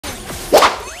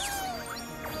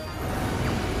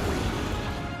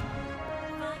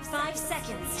5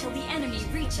 seconds till the enemy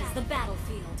reaches the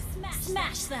battlefield.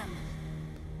 Smash them!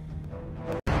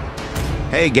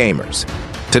 Hey gamers,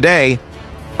 today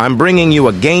I'm bringing you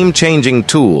a game-changing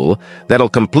tool that'll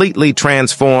completely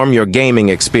transform your gaming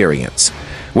experience.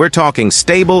 We're talking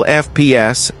stable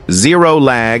FPS, zero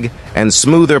lag, and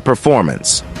smoother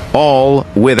performance, all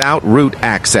without root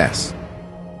access.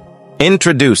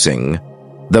 Introducing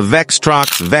the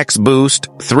Vextrox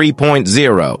VexBoost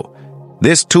 3.0.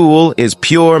 This tool is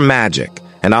pure magic,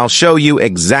 and I'll show you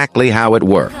exactly how it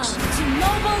works.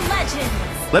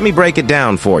 Let me break it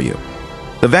down for you.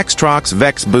 The Vextrox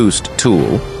VexBoost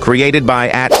tool, created by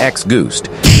 @xgoost,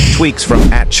 tweaks from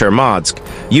 @chermodsk,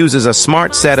 uses a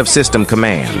smart set of system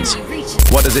commands.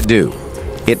 What does it do?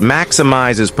 It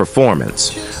maximizes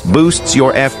performance, boosts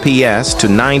your FPS to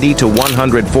 90 to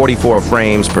 144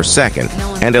 frames per second,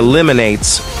 and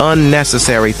eliminates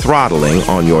unnecessary throttling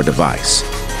on your device.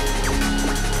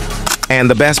 And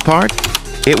the best part?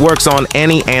 It works on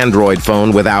any Android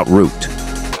phone without root.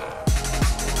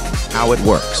 How it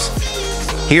works.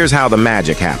 Here's how the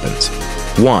magic happens.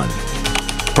 1.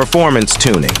 Performance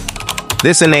tuning.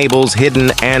 This enables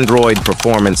hidden Android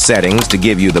performance settings to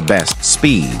give you the best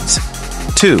speeds.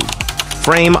 2.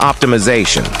 Frame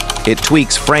optimization. It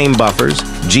tweaks frame buffers,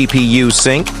 GPU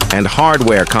sync, and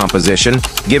hardware composition,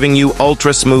 giving you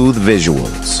ultra-smooth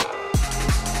visuals.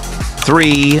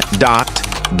 3.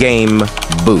 Game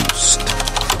Boost.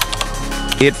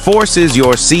 It forces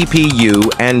your CPU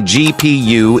and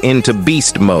GPU into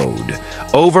beast mode,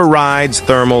 overrides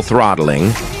thermal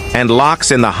throttling, and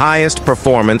locks in the highest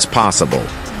performance possible.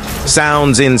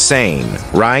 Sounds insane,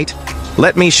 right?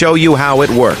 Let me show you how it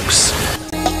works.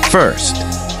 First,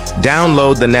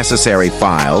 download the necessary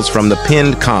files from the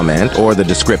pinned comment or the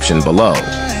description below.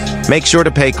 Make sure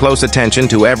to pay close attention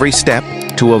to every step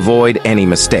to avoid any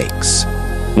mistakes.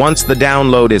 Once the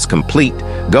download is complete,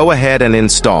 go ahead and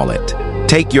install it.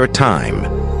 Take your time.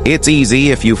 It's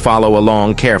easy if you follow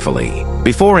along carefully.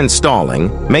 Before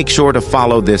installing, make sure to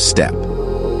follow this step.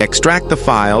 Extract the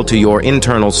file to your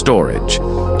internal storage,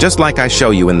 just like I show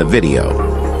you in the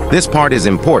video. This part is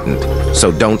important, so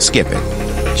don't skip it.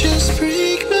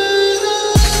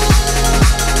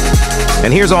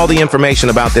 And here's all the information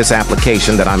about this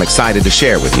application that I'm excited to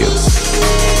share with you.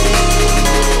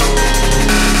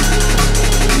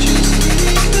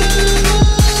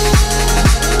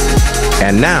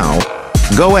 And now,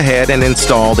 go ahead and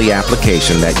install the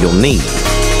application that you'll need.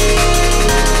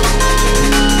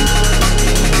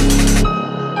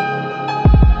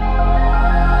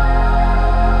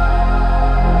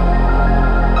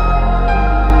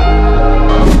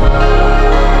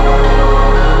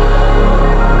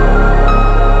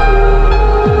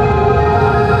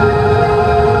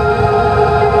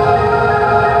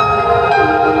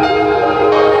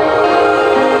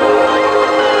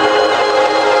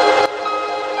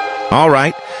 All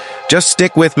right, just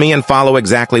stick with me and follow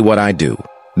exactly what I do.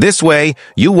 This way,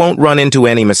 you won't run into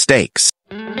any mistakes.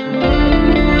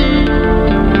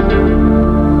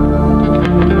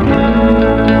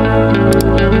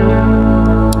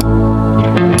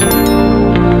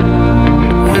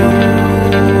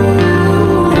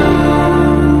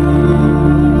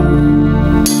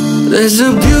 There's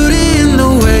a beauty in the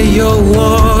way you're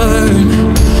worn,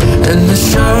 and the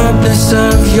sharpness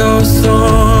of your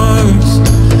thorns.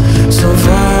 So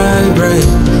vibrate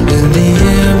in the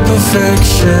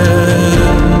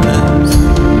imperfections.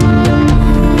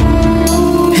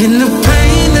 In the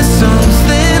pain there's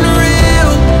something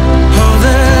real. All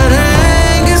that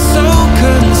anger so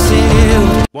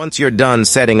concealed. Once you're done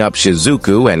setting up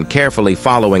Shizuku and carefully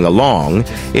following along,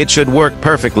 it should work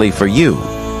perfectly for you.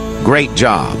 Great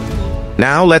job.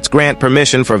 Now let's grant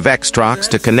permission for Vextrox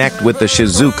to connect with the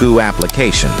Shizuku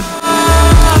application.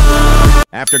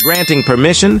 After granting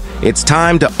permission, it's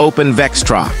time to open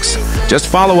Vextrox. Just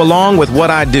follow along with what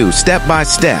I do, step by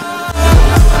step.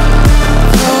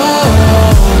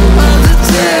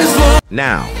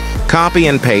 Now, copy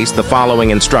and paste the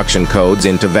following instruction codes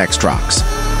into Vextrox.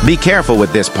 Be careful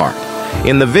with this part.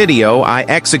 In the video, I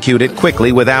execute it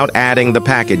quickly without adding the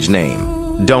package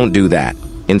name. Don't do that.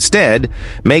 Instead,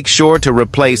 make sure to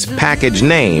replace package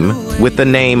name with the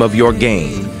name of your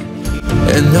game.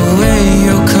 And the way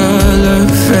your color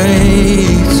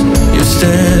fades, you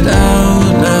stand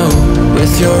out now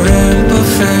with your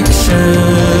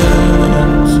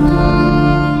imperfections.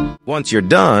 Once you're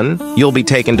done, you'll be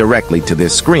taken directly to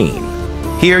this screen.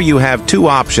 Here you have two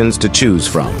options to choose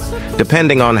from,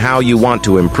 depending on how you want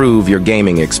to improve your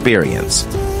gaming experience.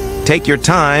 Take your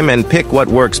time and pick what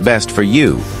works best for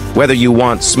you, whether you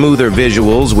want smoother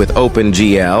visuals with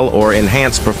OpenGL or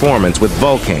enhanced performance with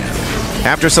Vulkan.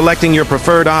 After selecting your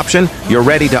preferred option, you're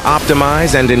ready to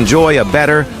optimize and enjoy a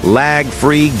better,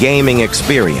 lag-free gaming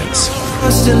experience.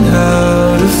 Lost in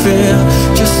how to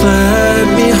feel, just let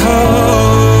me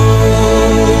hold.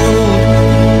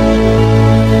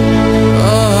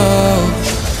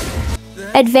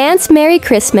 Advance Merry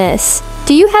Christmas.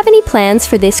 Do you have any plans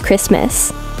for this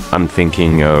Christmas? I'm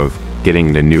thinking of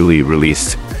getting the newly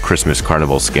released Christmas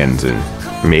Carnival skins and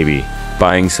maybe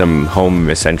buying some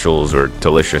home essentials or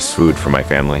delicious food for my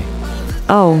family.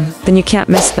 Oh, then you can't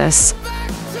miss this.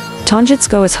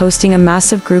 Tanjitsko is hosting a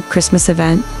massive group Christmas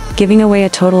event, giving away a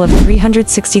total of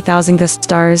 360,000 gift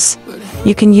stars.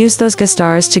 You can use those gift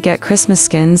stars to get Christmas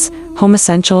skins, home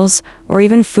essentials, or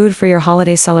even food for your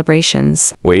holiday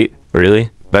celebrations. Wait, really?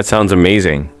 That sounds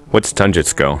amazing. What's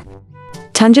Tanjitsko?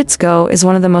 Tanjitsko is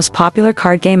one of the most popular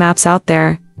card game apps out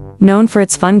there, known for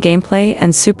its fun gameplay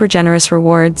and super generous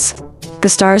rewards.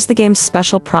 Gastars, the game's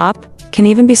special prop, can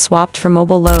even be swapped for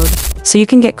mobile load, so you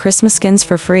can get Christmas skins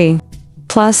for free.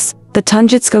 Plus, the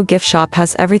Tanjitsko gift shop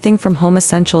has everything from home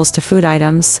essentials to food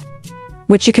items,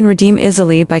 which you can redeem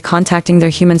easily by contacting their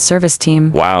human service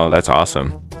team. Wow, that's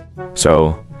awesome.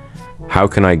 So, how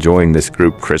can I join this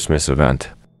group Christmas event?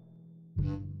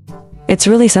 It's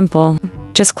really simple.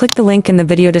 Just click the link in the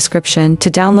video description to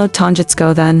download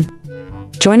Tanjitsko then.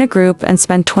 Join a group and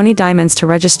spend 20 diamonds to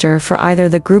register for either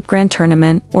the Group Grand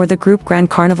Tournament or the Group Grand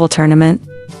Carnival Tournament.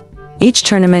 Each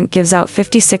tournament gives out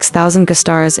 56,000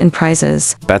 Gastars in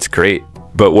prizes. That's great.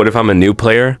 But what if I'm a new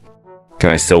player? Can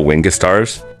I still win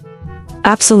Gastars?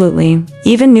 Absolutely.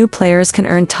 Even new players can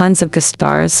earn tons of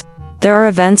Gastars. There are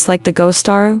events like the Go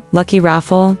Star, Lucky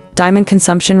Raffle, Diamond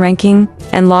Consumption Ranking,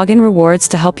 and login rewards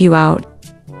to help you out.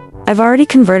 I've already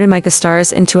converted my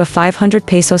Gastars into a 500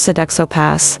 peso Sodexo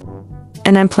pass.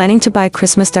 And I'm planning to buy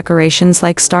Christmas decorations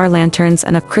like star lanterns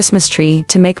and a Christmas tree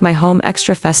to make my home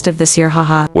extra festive this year,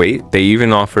 haha. Wait, they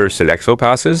even offer Sodexo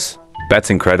passes?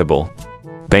 That's incredible.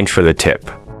 Thanks for the tip.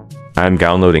 I'm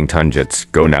downloading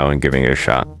Tanjitsko now and giving it a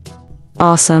shot.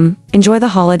 Awesome. Enjoy the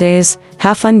holidays,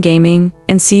 have fun gaming,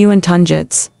 and see you in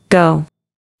Tanjits. Go.